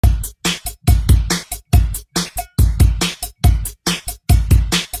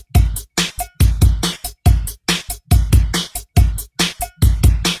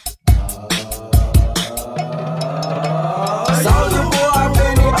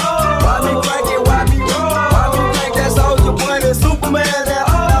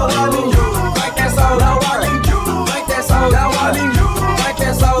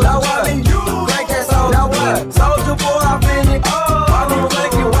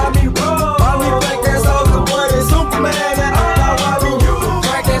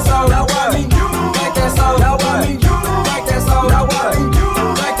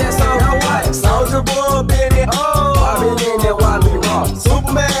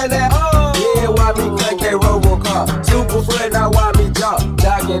Superman that yeah, why me crank that Robocar? Super friend, now why me jump?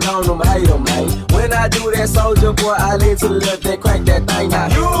 Jocking on them, hate them, man. When I do that Soulja boy, I lean to the left, they crank that thing now.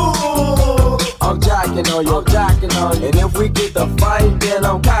 I'm jocking on you, I'm jocking on you. And if we get the fight, then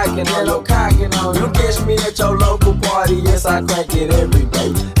I'm cocking on you, cocking on you. You catch me at your local party, yes, I crank it every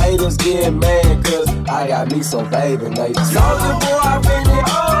day. Haters get mad, cause I got me some baby mates. Soulja boy, I really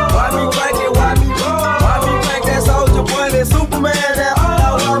why me crank it, why me roll? Why me crank that Soulja boy, that Superman, that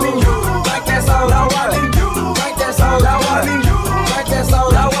why me crank that Soulja, why me crank that Soulja, why me crank that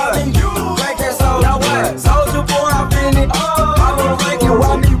Soulja, why me crank that Soulja, why Soulja boy, I really why me crank it,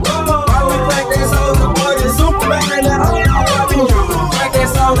 why me roll? Why me crank that Soulja boy, that Superman, that why me crank that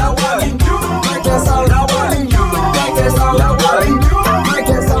Soulja, why me crank that Soulja, why me crank that Soulja, why me crank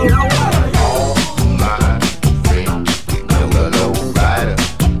that Soulja, why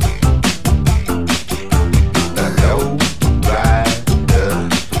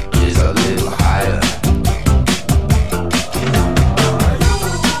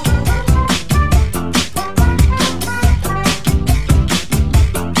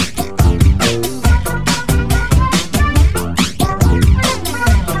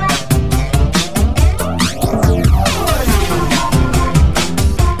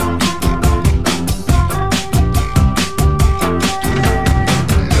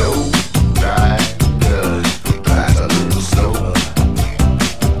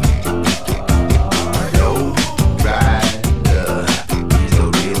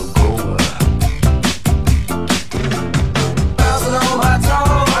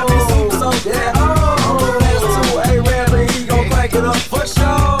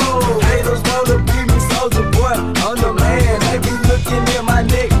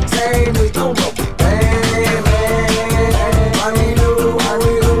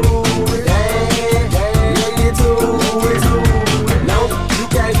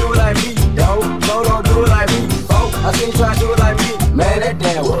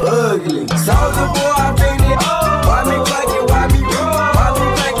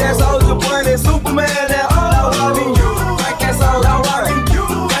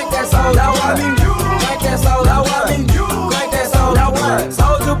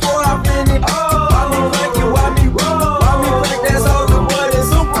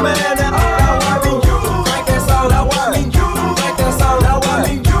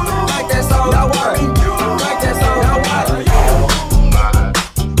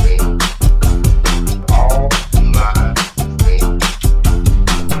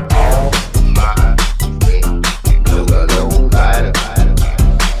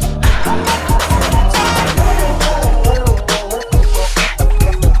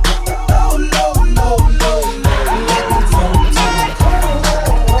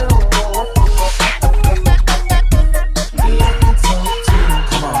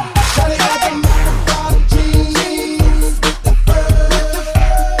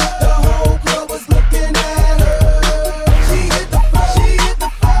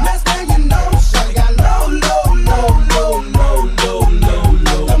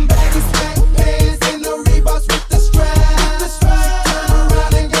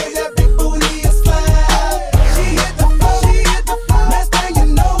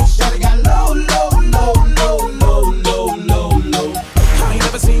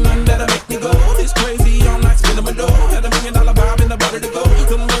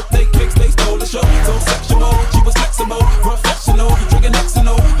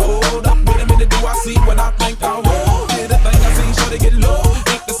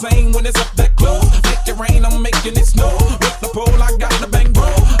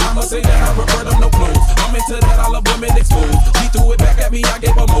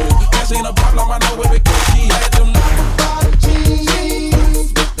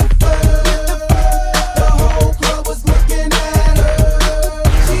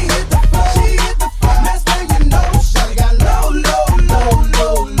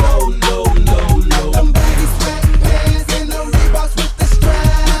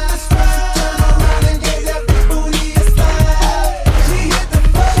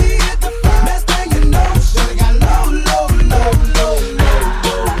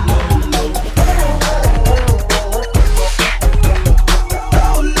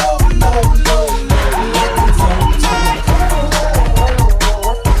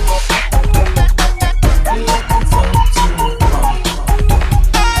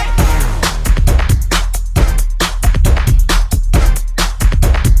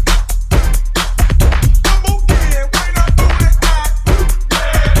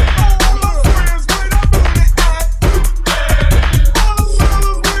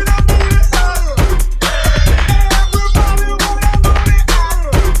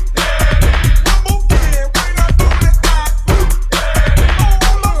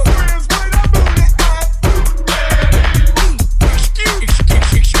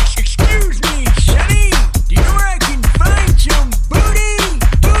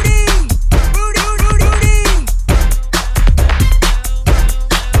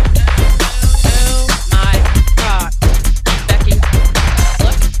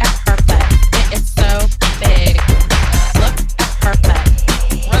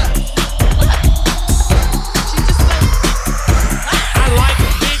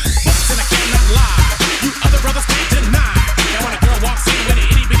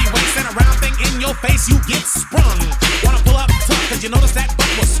fat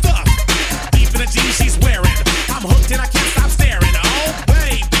butt was stuffed deep in the jeans she's wearing. I'm hooked and I can't stop staring. Oh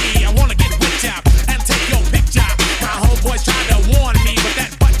baby, I wanna get whipped out and take your picture. My homeboys tried to warn me, but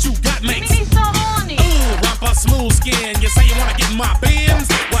that butt you got makes me so horny. Ooh, rumpa smooth skin. You say you wanna get in my bins?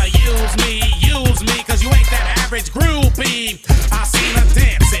 Well, use me, cause you ain't that average groupie. I seen her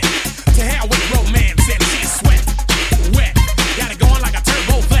dancing. To hell with romance and she's sweat, wet. Got it going like a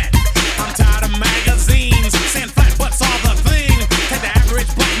turbo vet. I'm tired of magazines saying flat butts all the thing. Take the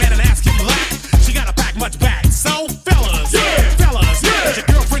average black man and ask him that. She gotta pack much back. So fellas, has your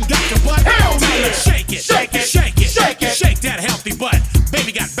girlfriend got your butt? Tell her shake it, shake it, shake it, shake it, shake that healthy butt.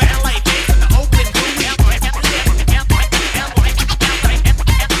 Baby got back.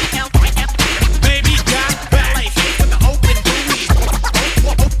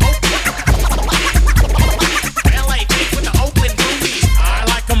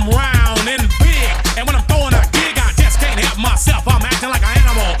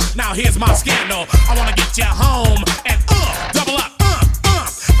 Now here's my scandal. I wanna get you home and double up.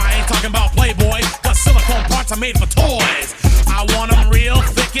 I ain't talking about Playboy, cause silicone parts are made for toys. I want them real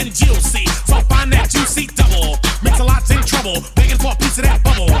thick and juicy, so find that juicy double. Mix a lot's in trouble, begging for a piece of that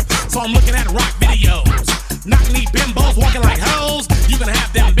bubble. So I'm looking at rock videos. Knock-knee bimbos walking like hoes. You can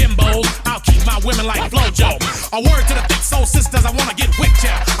have them bimbos, I'll keep my women like Flojo. A word to the thick soul sisters, I wanna get with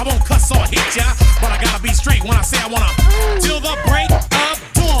ya. I won't cuss or hit ya, but I gotta be straight when I say I wanna. Till the break of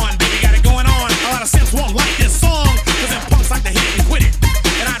dawn, baby, got it going on. A lot of simps won't like this song, cause them punks like to hit and quit it.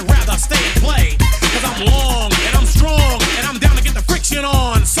 And I'd rather stay and play, cause I'm long and I'm strong, and I'm down to get the friction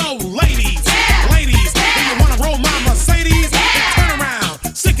on. So ladies, if you wanna roll my Mercedes, then turn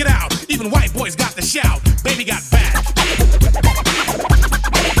around, stick it out. Even white boys got to shout, baby got back.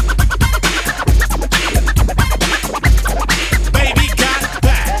 Baby got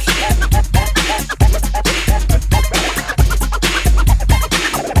back.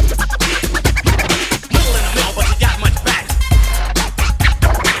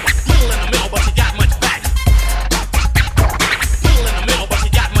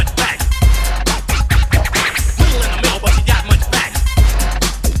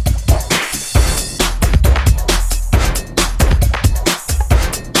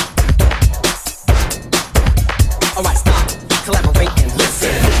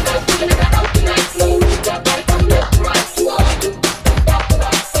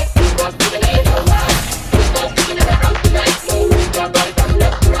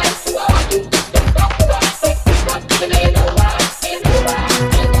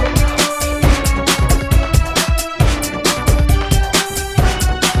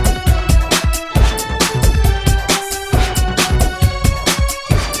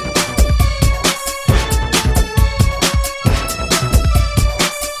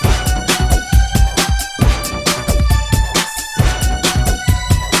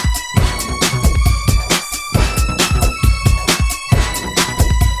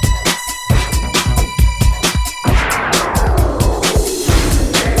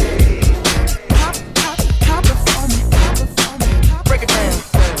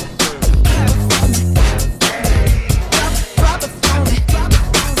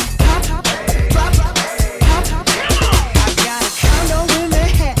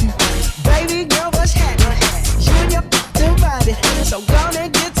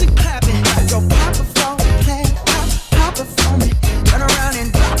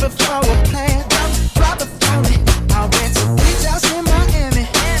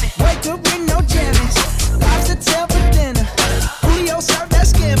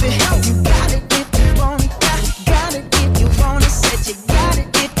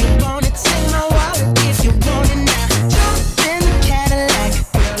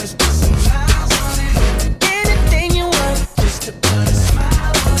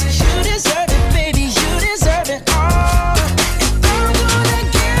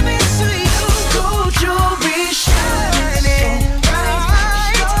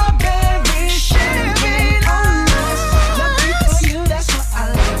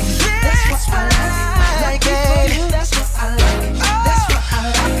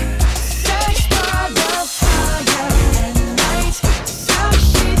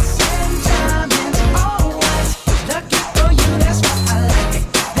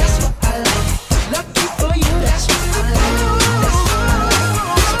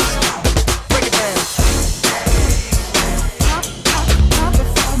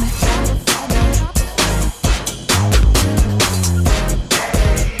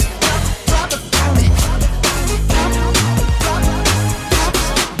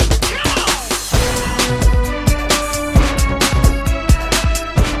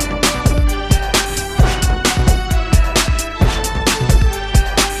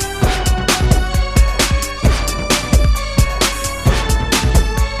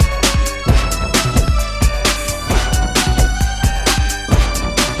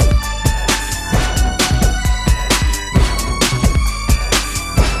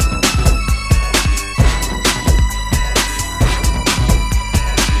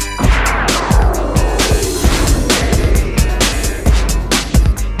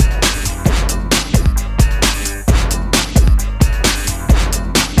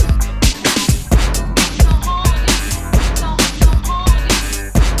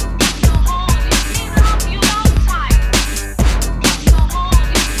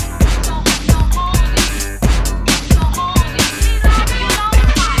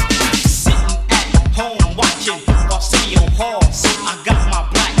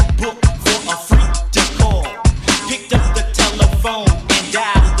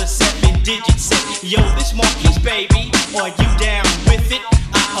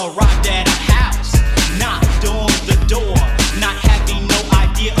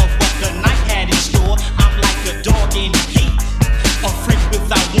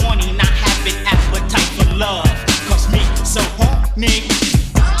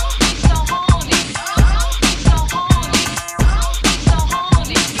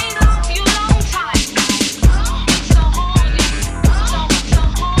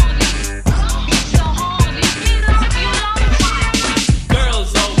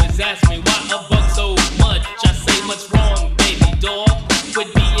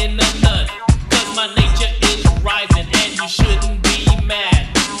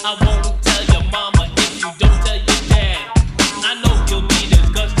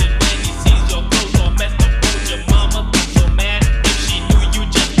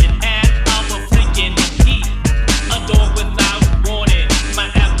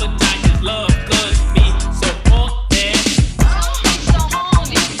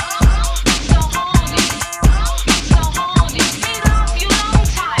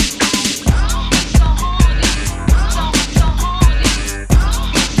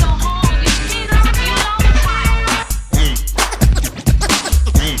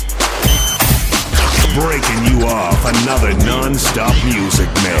 kicking you off another non-stop music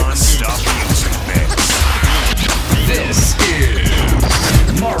mix. This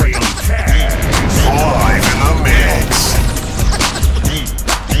is Mario Tazz live in the mix.